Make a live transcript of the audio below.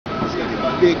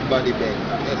Big body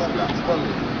Benz, S-Class,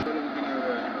 only.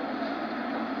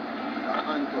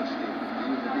 Untouched it.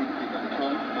 Use the big thing and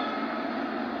come.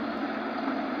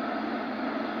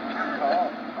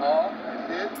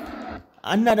 That's it.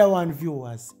 Another one,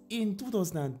 viewers. In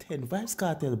 2010, Vybz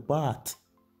Kartel bought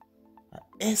a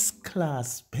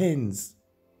S-Class Benz.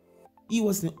 He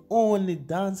was the only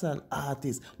dancehall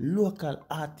artist, local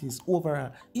artist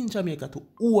overall in Jamaica to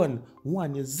own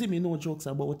one. You see me, no jokes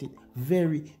about it.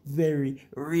 Very, very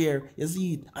rare. You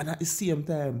see it. And at the same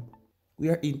time, we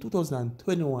are in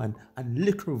 2021 and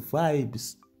Likkle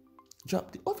Vybz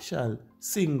dropped the official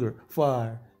single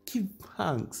for Give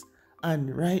Thanks.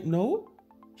 And right now,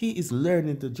 he is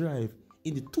learning to drive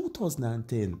in the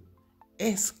 2010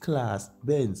 S-Class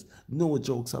Benz. No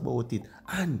jokes about it.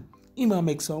 And he might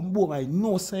make some boy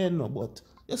no say no, but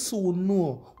you so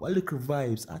know what Likkle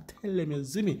Vybz. I tell them, you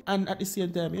see me. And at the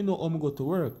same time, you know how I go to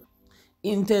work.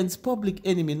 Intence Public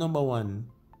Enemy #1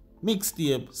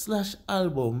 mixtape /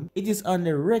 album. It is on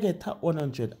the Reggae Top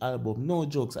 100 album. No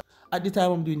jokes. At the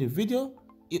time I'm doing the video,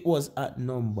 it was at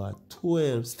number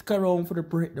 12. Stick around for the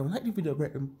breakdown. Like the video,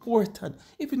 very important.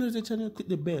 If you know the channel, click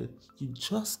the bell. You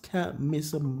just can't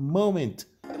miss a moment.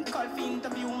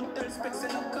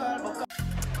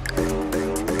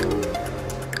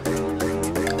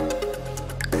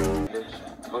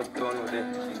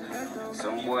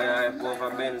 Some boy I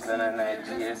over Benz and a night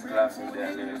S-Class in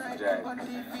there and drive.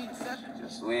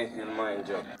 Just wait till mind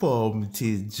job.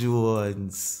 Bumpty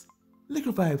Jones.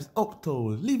 Likkle Vybz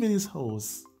uptown, leaving his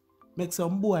house. Make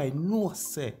some boy no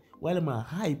say while I'm a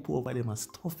hype over them and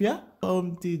stuff, yeah?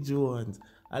 Bumpty Jones.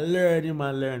 I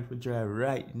learn to drive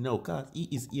right now cause he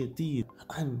is 18.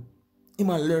 And he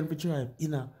might learn to drive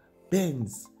in a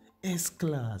Benz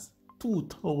S-Class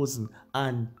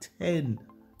 2010.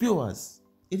 Viewers,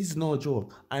 it is no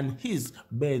joke, and his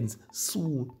Benz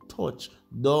soon touch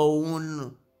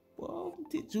down.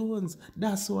 Bumpty Jones,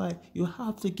 that's why you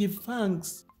have to give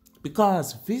thanks.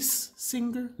 Because this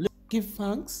single, Give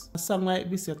Thanks, a song like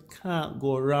this you can't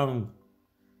go wrong.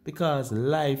 Because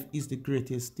life is the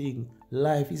greatest thing.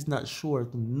 Life is not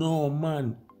short, no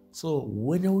man. So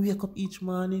when you wake up each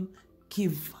morning,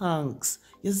 give thanks.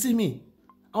 You see me?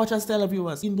 I want to tell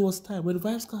viewers, in those times when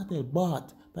Vybz Kartel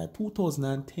bought by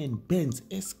 2010 Benz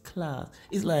S-Class,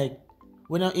 it's like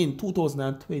when I'm in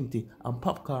 2020 and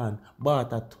Popcorn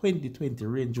bought a 2020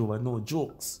 Range Rover, no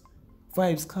jokes.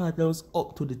 Vybz Kartel was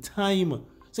up to the time.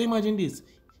 So imagine this,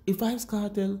 if Vybz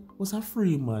Kartel was a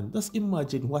free man, just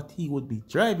imagine what he would be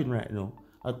driving right now.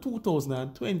 A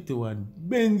 2021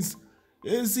 Benz,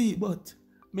 you see, but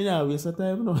me not waste of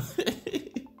time now.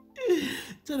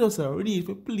 Tell us already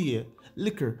to play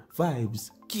Likkle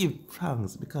Vybz Give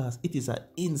Thanks because it is an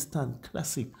instant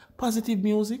classic. Positive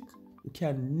music, you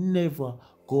can never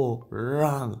go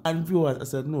wrong. And viewers,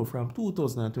 as I know, from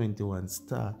 2021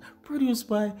 start, produced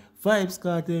by Vybz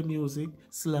Kartel Music /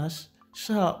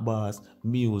 Sharp Bars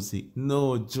Music.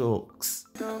 No jokes.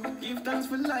 Give thanks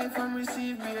for life and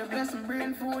receive me a blessing.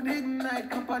 Brain food,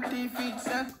 ignite, cup of tea, feet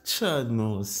set.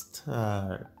 Channel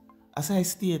star. As I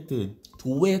stated, to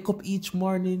wake up each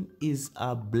morning is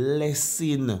a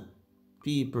blessing,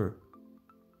 people.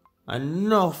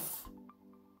 Enough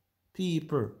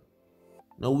people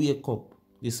now wake up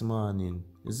this morning.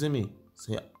 You see me?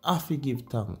 So you have to give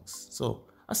thanks. So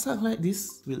a song like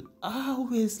this will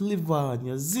always live on.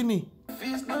 You see me?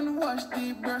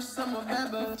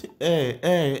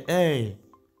 Hey.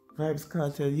 Vybz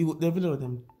Kartel, you never know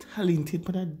them talented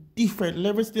but at different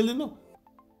levels still, you know.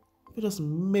 You just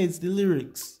meds the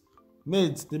lyrics,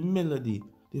 meds the melody,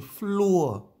 the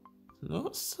flow.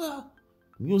 No, sir.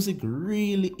 Music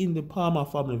really in the Palmer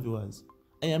family, viewers.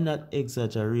 I am not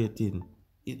exaggerating.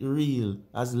 It real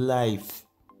as life.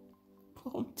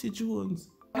 Bumpty Jones.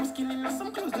 Put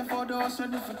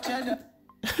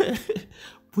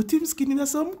him skin in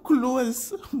some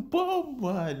clothes.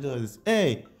 Bombardos.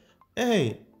 Hey.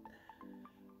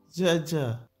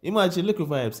 Jaja. Imagine Likkle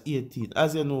Vybz 18.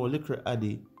 As you know, Likkle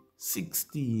Addy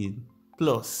 16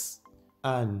 plus.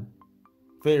 And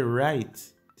very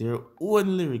right. Their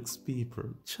own lyrics,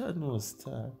 people. Channel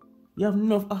star. You have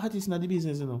enough artists in the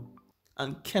business, you know.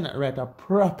 And cannot write a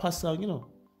proper song, you know.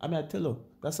 I mean, I tell you,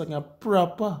 that song is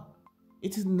proper.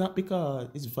 It is not because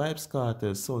it's Vybz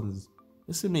Kartel's sons.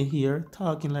 You see me here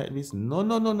talking like this? No.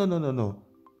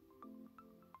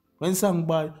 When song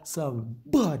bad, song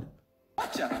bad.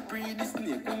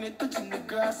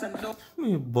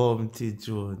 Me Bumpty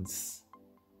Jones.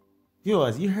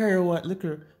 Viewers, you heard what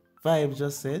Likkle Vybz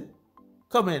just said?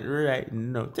 Comment right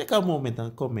now. Take a moment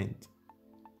and comment.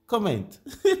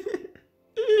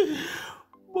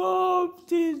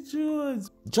 Bumpty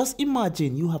Jones. Just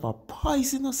imagine you have a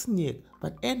poisonous snake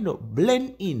but end up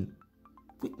blending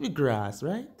with the grass,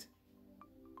 right?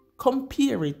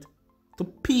 Compare it to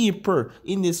people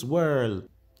in this world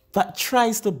that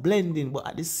tries to blend in, but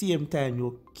at the same time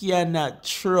you cannot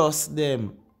trust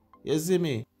them. You see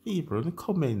me? People in the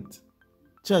comment.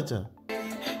 Jaja.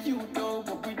 You know,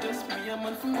 but we just be a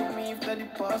man for me if that the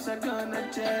past are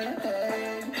gonna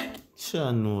change.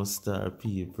 Channel star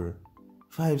people.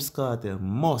 Vybz Kartel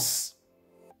must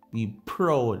be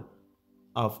proud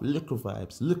of Likkle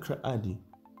Vybz, Likkle Addy,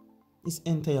 his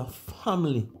entire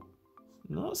family.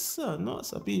 No sir,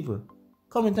 people.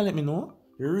 Comment and let me know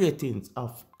your ratings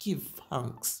of Give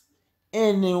Thanks.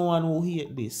 Anyone who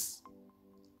hate this,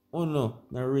 no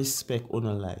respect on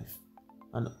a life.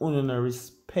 And no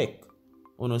respect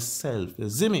on yourself. You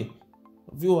see me?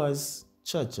 Viewers,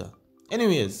 chacha.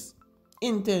 Anyways,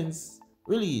 Intence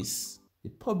release the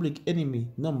Public Enemy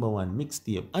 #1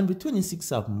 mixtape on the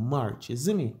 26th of March. You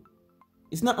see me?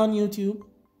 It's not on YouTube.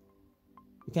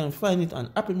 You can find it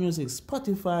on Apple Music,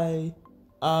 Spotify,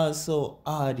 also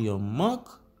Audio Mac.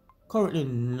 Currently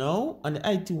now on the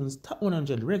iTunes Top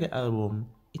 100 Reggae album,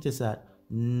 it is at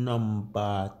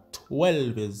number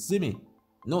 12. You see me?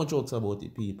 No jokes about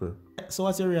it, people. So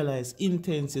as you realize,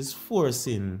 Intence is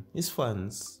forcing his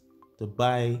fans to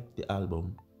buy the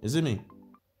album. You see me?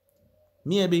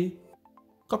 Maybe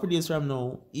a couple days from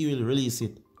now, he will release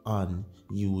it on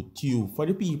YouTube. For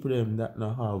the people them that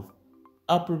now have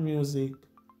Apple Music,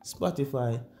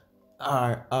 Spotify,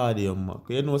 or Audio Mac.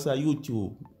 You know, so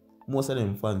YouTube, most of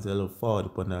them fans they look forward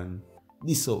upon and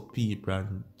this up people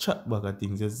and chat back at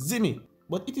things. You see me?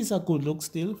 But it is a good look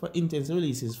still for Intence to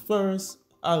release his first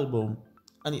album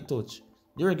and it touched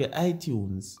the reggae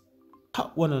iTunes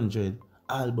Top 100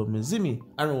 album. You see me?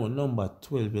 Around number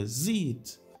 12. You see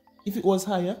it? If it was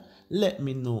higher, let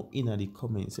me know in the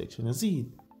comment section. You see it?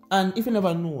 And if you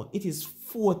never know, it is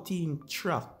 14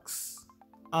 tracks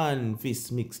on this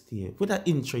mixtape with an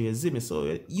intro. You see me?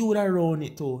 So you would have run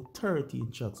it to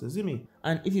 13 tracks. You see me?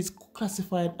 And it is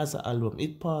classified as an album.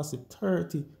 It passed the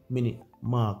 30-minute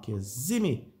mark. You see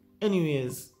me?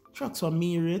 Anyways, tracks for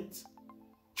me rate.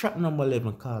 Track number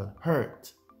 11 called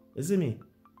Hurt. You see me?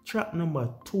 Track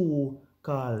number 2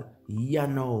 called Ya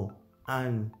Know.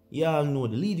 And y'all know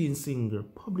the leading singer,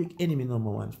 Public Enemy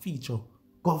 #1, feature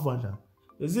Governor.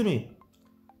 You see me?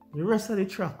 The rest of the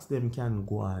tracks them can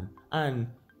go on. And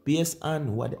based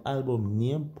on what the album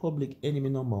name, Public Enemy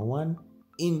 #1,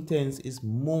 Intence is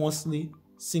mostly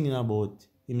singing about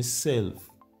himself.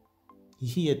 He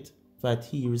hate that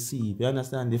he received. You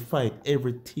understand? The fight,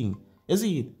 everything. You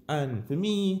see it? And for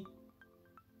me,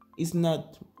 it's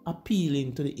not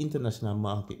appealing to the international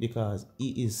market because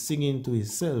he is singing to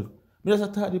himself. But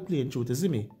that's a the plain truth, you see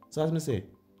me? So as I say,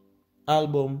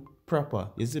 album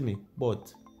proper, you see me?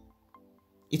 But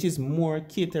it is more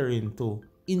catering to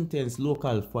Intence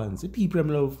local fans. The people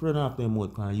love run off them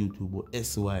mouth on YouTube or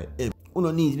SYM. You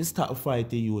don't need to start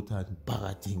fighting youth and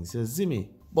bad things, you see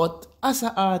me? But as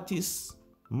an artist,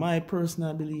 my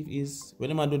personal belief is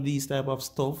when I do these type of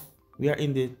stuff, we are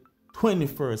in the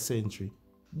 21st century.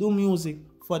 Do music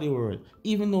for the world.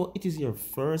 Even though it is your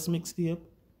first mixtape,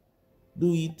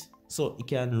 do it so it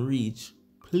can reach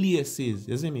places.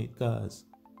 You see me? Because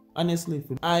honestly,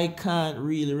 I can't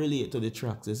really relate to the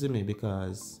tracks. You see me?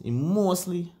 Because he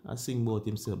mostly I sing about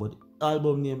himself. But the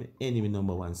album name Enemy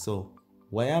 #1. So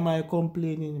why am I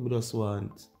complaining? We just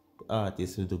want the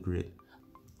artist to do great.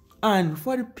 And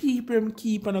for the people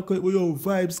keep on a cut with your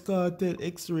Vybz Kartel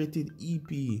X-rated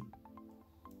EP.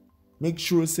 Make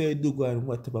sure say do go and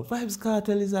whatever. Vybz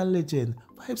Kartel is a legend.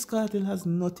 Vybz Kartel has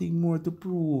nothing more to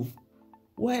prove.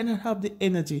 Why not have the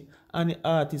energy and the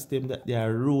artists them that they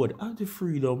are road have the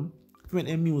freedom to make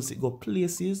their music go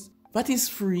places that is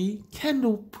free, can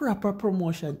do proper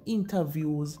promotion,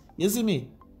 interviews. You see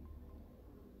me?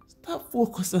 Stop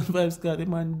focus on Vybz Kartel,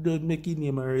 man. Don't make it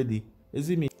name already. You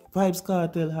see me? Vybz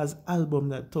Kartel has album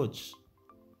that touch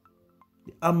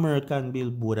the American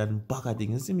Billboard and back at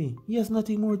things. You see me? He has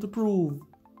nothing more to prove.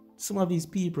 Some of these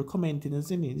people commenting, you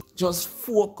see me? Just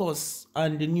focus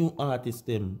on the new artists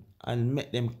them and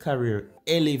make them career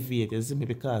elevate, you see me?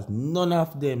 Because none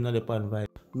of them not upon Vybz.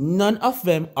 None of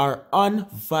them are on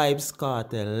Vybz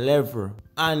Kartel level.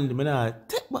 And me not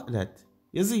take back that.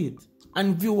 You see it?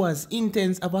 And viewers,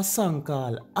 Intence have a song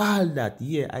called All That.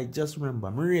 Yeah, I just remember.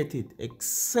 I rate it.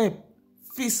 Except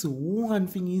this one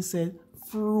thing he said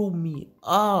threw me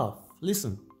off.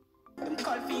 Listen.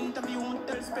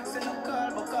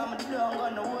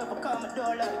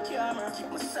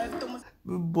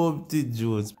 Bumpty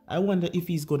Jones. I wonder if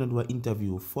he's gonna do an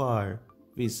interview for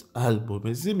this album.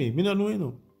 You see me? Me don't know, you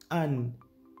know. And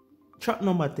Track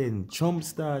number 10,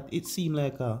 Jumpstart. It seemed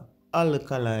like a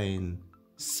alkaline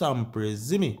sample.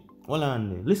 Zimmy, hold on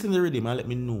there. Listen to the rhythm and let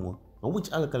me know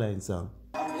which alkaline song.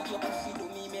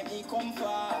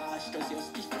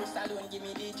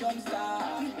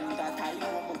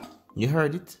 You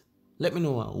heard it? Let me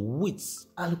know which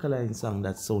alkaline song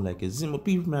that sound like a Zimmy.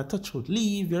 People may touch out.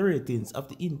 Leave your ratings of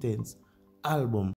the Intence album